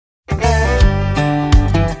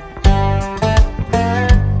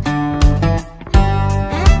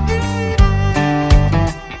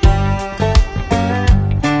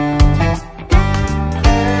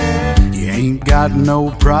got no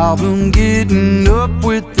problem getting up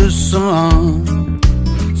with the sun,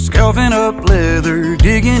 scuffing up leather,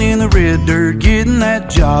 digging in the red dirt, getting that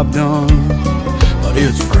job done. But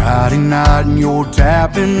it's Friday night and you're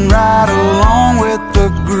tapping right along with the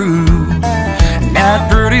groove, and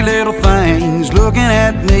that pretty little thing's looking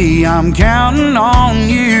at me. I'm counting on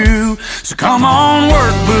you. So come on,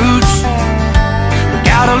 work boots, we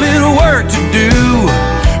got a little work to do.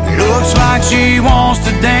 Looks like she wants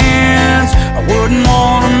to dance, I wouldn't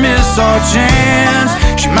want to miss our chance.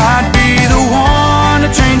 She might be the one to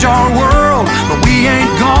change our world, but we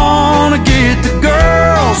ain't gonna get the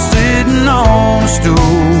girl sitting on a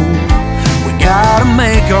stool. We gotta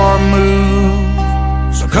make our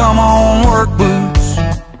move. So come on, work boots.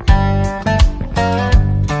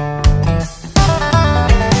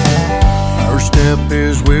 First step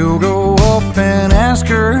is we'll go up and ask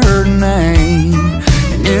her her name,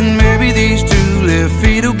 and then maybe these two left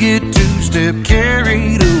feet will get two-step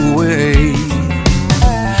carried away.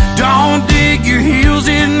 Don't dig your heels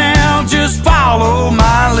in now, just follow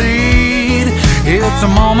my lead. It's a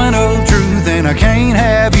moment of truth and I can't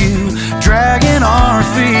have you dragging our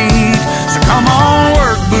feet. So come on,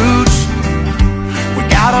 work boots, we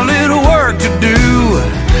got a little work to do.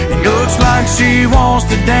 It looks like she wants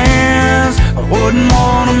to dance, I wouldn't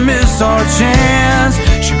want to miss our chance.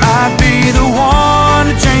 She might be the one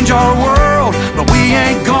to change our world, but we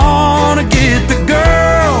ain't gonna get the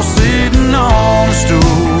girl sitting on a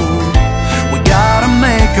stool. We gotta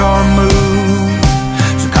make our move.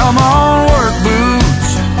 So come on, work boots.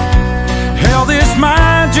 Hell, this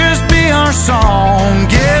might just be our song.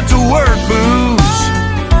 Get to work, boots.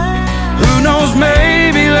 Who knows,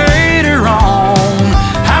 maybe later on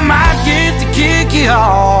I might get to kick you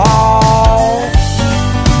off.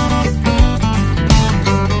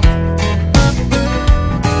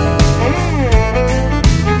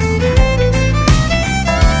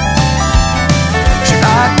 She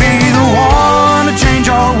might be the one to change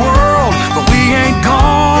our world, but we ain't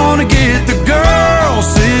gonna get the girl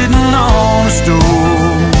sitting on a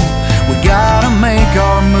stool. We gotta make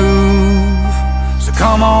our move. So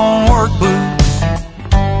come on, work boots.